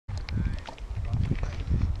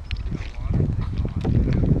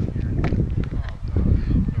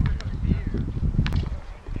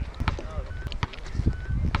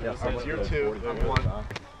2. I'm 1.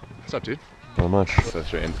 What's up, dude? Not much. So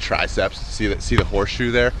straight into triceps. See the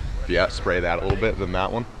horseshoe there? If you spray that a little bit, then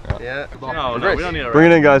that one. Yeah. No, we don't need to.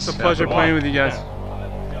 Bring it in, guys. It's a pleasure playing with you guys.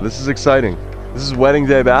 This is exciting. This is wedding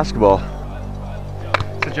day basketball.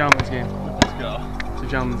 It's a gentleman's game. Let's go. It's a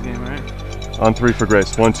gentleman's game, all right? On 3 for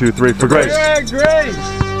Grace. 1, 2, 3 for Grace. Yeah, Grace!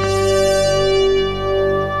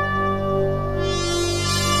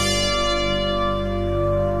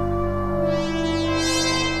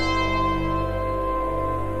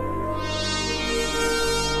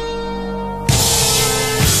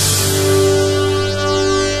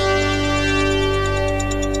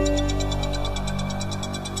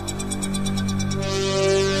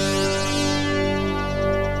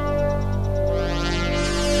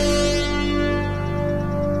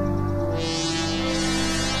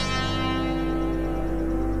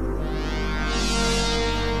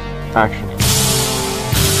 Action.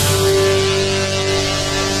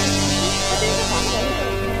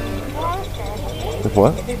 If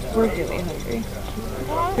what? We're really hungry.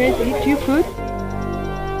 Grace, eat your food?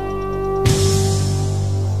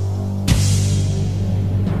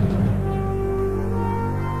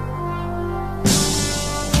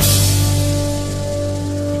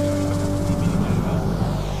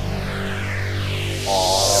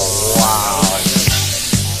 Oh, wow.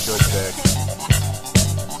 Good pick.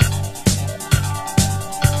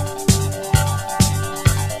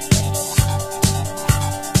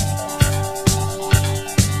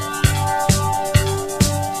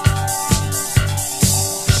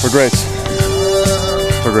 For Grace.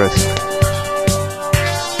 For Grace.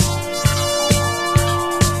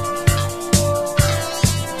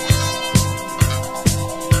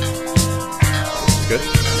 Good?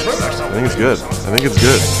 I think it's good. I think it's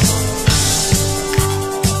good.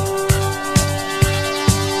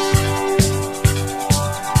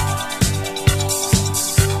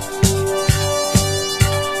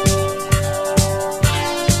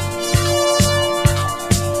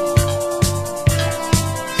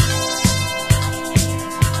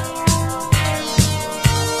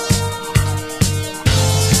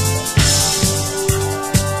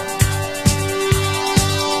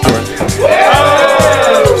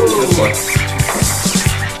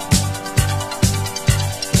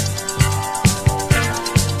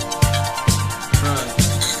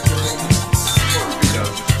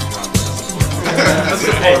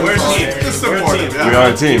 Hey, we're a team. We're a team. We are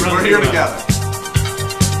a team. We're here together.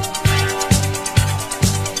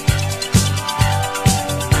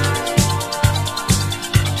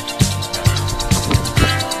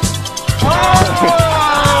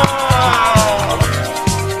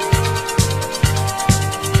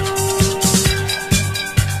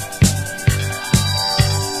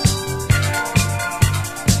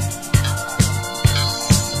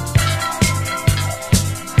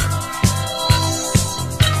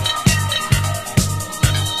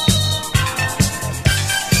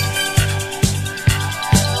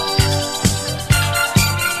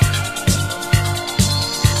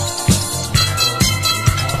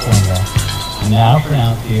 I now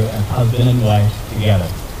pronounce you as husband and wife together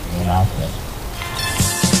in an outfit.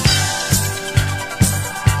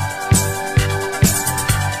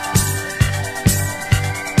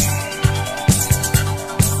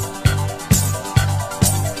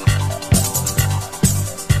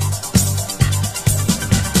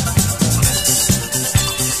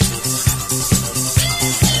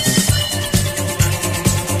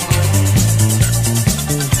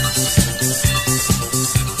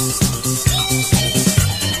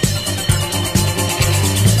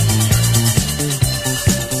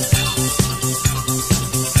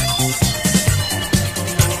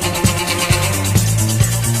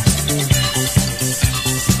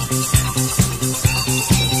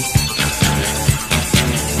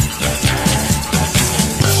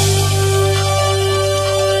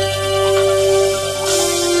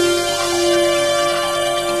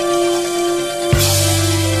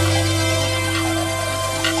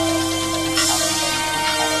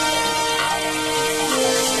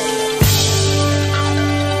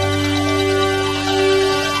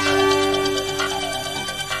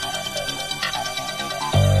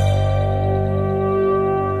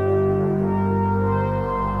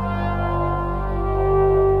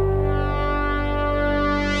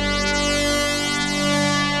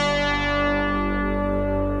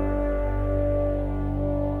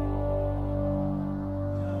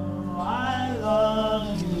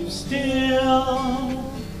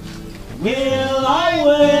 Will I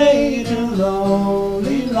wait a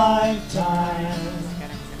lonely lifetime?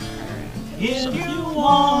 If you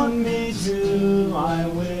want me to, I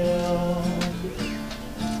will.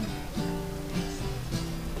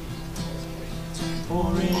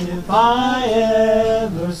 I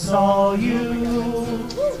ever saw you,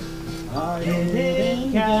 I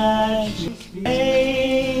didn't catch your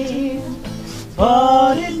name,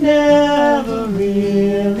 but it never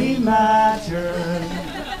really mattered.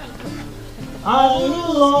 I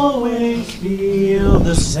will always feel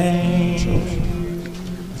the same.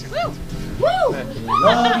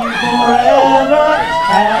 Love you forever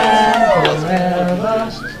and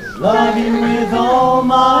forever. Love you with all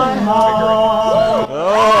my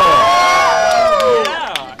heart.